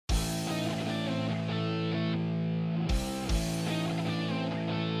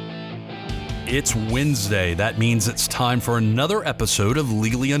It's Wednesday. That means it's time for another episode of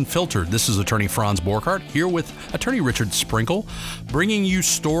Legally Unfiltered. This is attorney Franz Borchardt here with attorney Richard Sprinkle, bringing you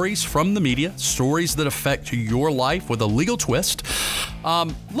stories from the media, stories that affect your life with a legal twist.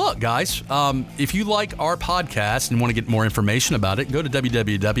 Look, guys, if you like our podcast and want to get more information about it, go to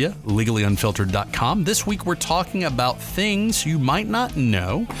www.legallyunfiltered.com. This week, we're talking about things you might not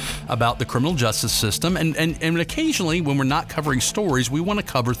know about the criminal justice system. And occasionally, when we're not covering stories, we want to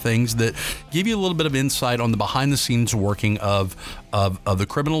cover things that give you a little bit of insight on the behind-the-scenes working of the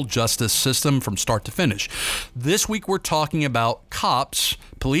criminal justice system from start to finish. This week, we're talking about cops,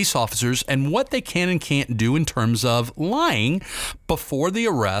 police officers, and what they can and can't do in terms of lying before the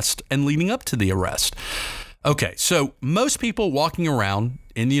arrest and leading up to the arrest. Okay, so most people walking around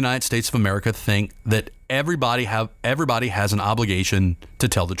in the United States of America think that everybody has an obligation to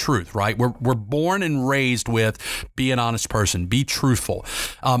tell the truth, right? We're born and raised with be an honest person, be truthful.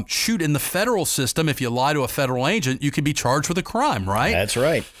 In the federal system, if you lie to a federal agent, you could be charged with a crime, right? That's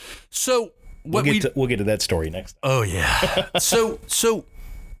right. So we'll get to that story next. Oh yeah. So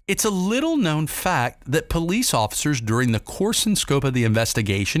it's a little known fact that police officers during the course and scope of the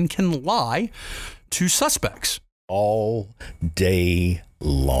investigation can lie to suspects all day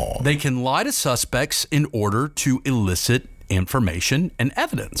long. They can lie to suspects in order to elicit information and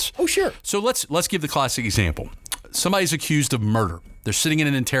evidence. Oh, sure. So let's give the classic example. Somebody's accused of murder. They're sitting in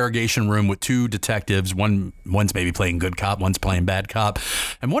an interrogation room with two detectives. One's maybe playing good cop, one's playing bad cop.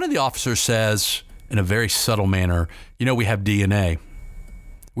 And one of the officers says in a very subtle manner, we have DNA.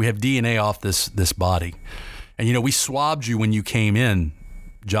 We have DNA off this body. And, we swabbed you when you came in,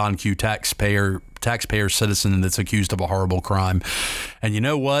 John Q, taxpayer citizen that's accused of a horrible crime. And you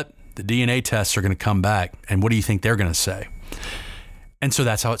know what? The DNA tests are going to come back. And what do you think they're going to say? And so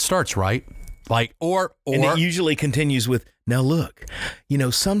that's how it starts, right? And it usually continues with, now look,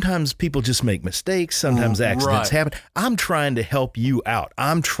 sometimes people just make mistakes. Sometimes accidents happen. I'm trying to help you out.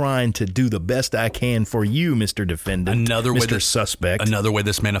 I'm trying to do the best I can for you, Mr. Defendant, Mr. Suspect. Another way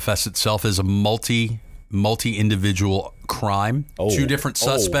this manifests itself is a multi-individual crime. Two different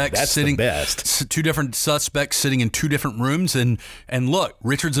suspects the best. Two different suspects sitting in two different rooms. And look,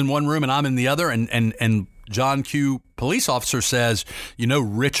 Richard's in one room and I'm in the other. And John Q, police officer, says,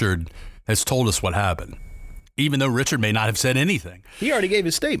 Richard has told us what happened, even though Richard may not have said anything. He already gave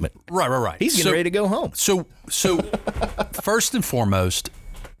his statement. Right. He's getting ready to go home. So first and foremost,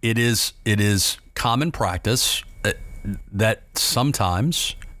 it is common practice that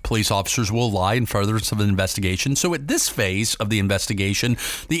sometimes police officers will lie in furtherance of an investigation. So at this phase of the investigation,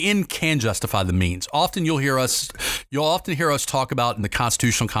 the end can justify the means. Often you'll often hear us talk about in the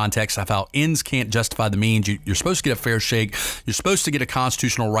constitutional context of how ends can't justify the means. You're supposed to get a fair shake. You're supposed to get a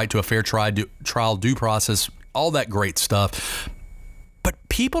constitutional right to a fair trial due process, all that great stuff. But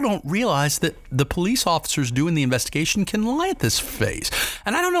people don't realize that the police officers doing the investigation can lie at this phase.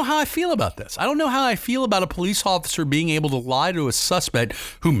 And I don't know how I feel about this. I don't know how I feel about a police officer being able to lie to a suspect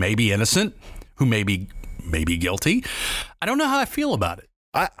who may be innocent, who may be guilty. I don't know how I feel about it.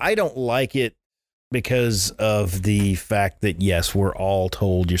 I don't like it because of the fact that, yes, we're all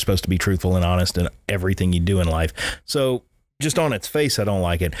told you're supposed to be truthful and honest in everything you do in life. So just on its face, I don't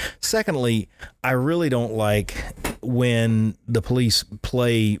like it. Secondly, I really don't like when the police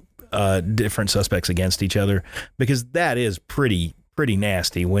play different suspects against each other, because that is pretty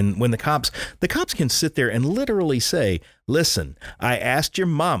nasty. When the cops can sit there and literally say, listen, I asked your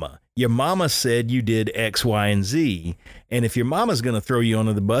mama. Your mama said you did X, Y, and Z. And if your mama's going to throw you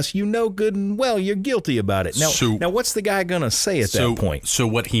under the bus, good and well you're guilty about it. Now what's the guy going to say at that point? So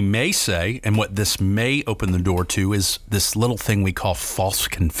what he may say, and what this may open the door to, is this little thing we call false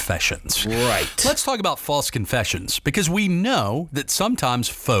confessions. Right. Let's talk about false confessions, because we know that sometimes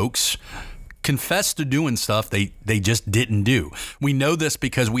folks confess to doing stuff they just didn't do. We know this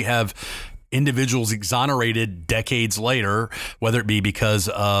because we have individuals exonerated decades later, whether it be because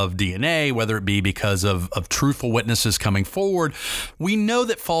of DNA, whether it be because of truthful witnesses coming forward. We know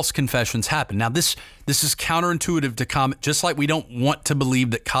that false confessions happen. Now, this is counterintuitive to comment. Just like we don't want to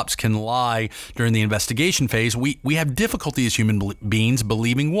believe that cops can lie during the investigation phase, we have difficulty as human beings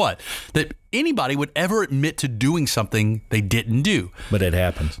believing what? That anybody would ever admit to doing something they didn't do. But it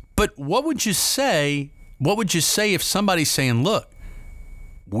happens. But what would you say if somebody's saying, look,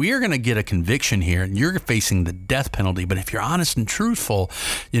 we're going to get a conviction here and you're facing the death penalty, but if you're honest and truthful,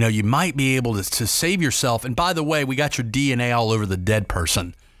 you might be able to save yourself. And by the way, we got your DNA all over the dead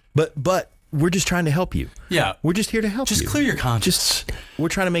person. But we're just trying to help you. Yeah. We're just here to help you. Just clear your conscience. We're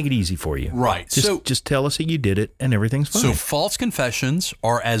trying to make it easy for you. Right. Just tell us that you did it and everything's fine. So false confessions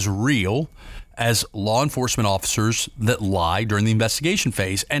are as real as law enforcement officers that lie during the investigation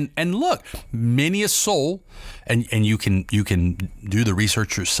phase. And look, many a soul, and you can do the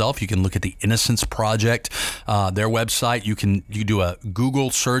research yourself. You can look at the Innocence Project, their website. You do a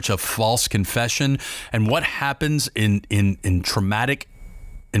Google search of false confession and what happens in traumatic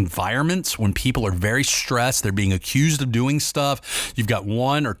environments when people are very stressed, they're being accused of doing stuff. You've got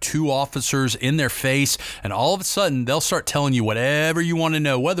one or two officers in their face, and all of a sudden they'll start telling you whatever you want to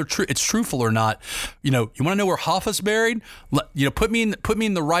know, whether it's truthful or not. You want to know where Hoffa's buried? Put me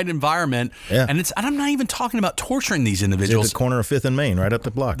in the right environment. Yeah. And I'm not even talking about torturing these individuals. It's at the corner of 5th and Main, right up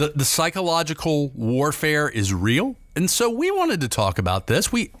the block. The psychological warfare is real, and so we wanted to talk about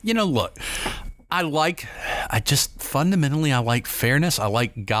this. Look. I like fairness. I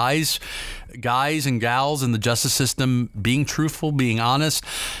like guys and gals in the justice system being truthful, being honest.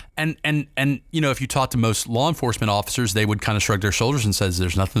 And if you talk to most law enforcement officers, they would kind of shrug their shoulders and says,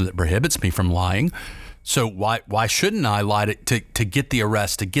 there's nothing that prohibits me from lying. So why shouldn't I lie to get the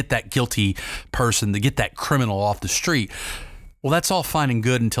arrest, to get that guilty person, to get that criminal off the street? Well, that's all fine and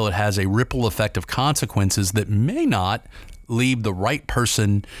good until it has a ripple effect of consequences that may not leave the right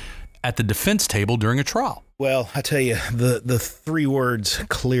person at the defense table during a trial. Well, I tell you, the 3 words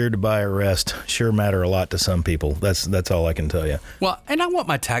cleared by arrest sure matter a lot to some people. That's all I can tell you. Well, and I want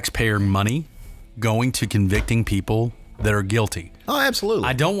my taxpayer money going to convicting people that are guilty. Oh, absolutely.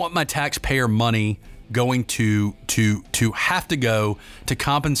 I don't want my taxpayer money going to have to go to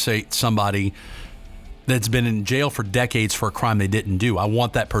compensate somebody that's been in jail for decades for a crime they didn't do. I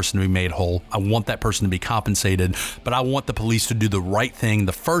want that person to be made whole. I want that person to be compensated, but I want the police to do the right thing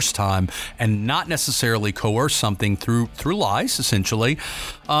the first time and not necessarily coerce something through lies, essentially.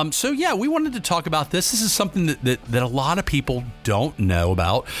 So yeah, we wanted to talk about this. This is something that a lot of people don't know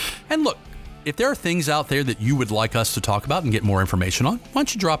about. And look, if there are things out there that you would like us to talk about and get more information on, why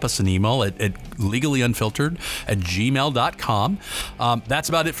don't you drop us an email at legallyunfiltered@gmail.com. That's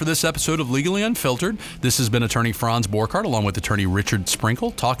about it for this episode of Legally Unfiltered. This has been attorney Franz Borchardt along with attorney Richard Sprinkle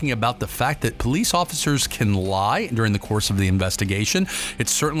talking about the fact that police officers can lie during the course of the investigation.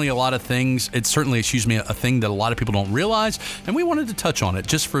 It's certainly a thing that a lot of people don't realize, and we wanted to touch on it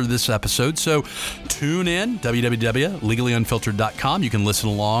just for this episode. So tune in, www.legallyunfiltered.com. You can listen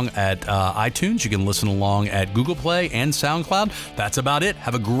along at iTunes. You can listen along at Google Play and SoundCloud. That's about it.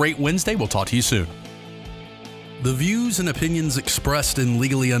 Have a great Wednesday. We'll talk to you soon. The views and opinions expressed in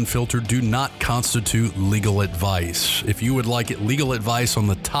Legally Unfiltered do not constitute legal advice. If you would like legal advice on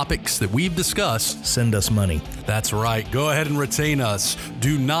the topics that we've discussed, send us money. That's right. Go ahead and retain us.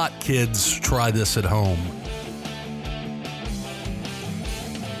 Do not, kids, try this at home.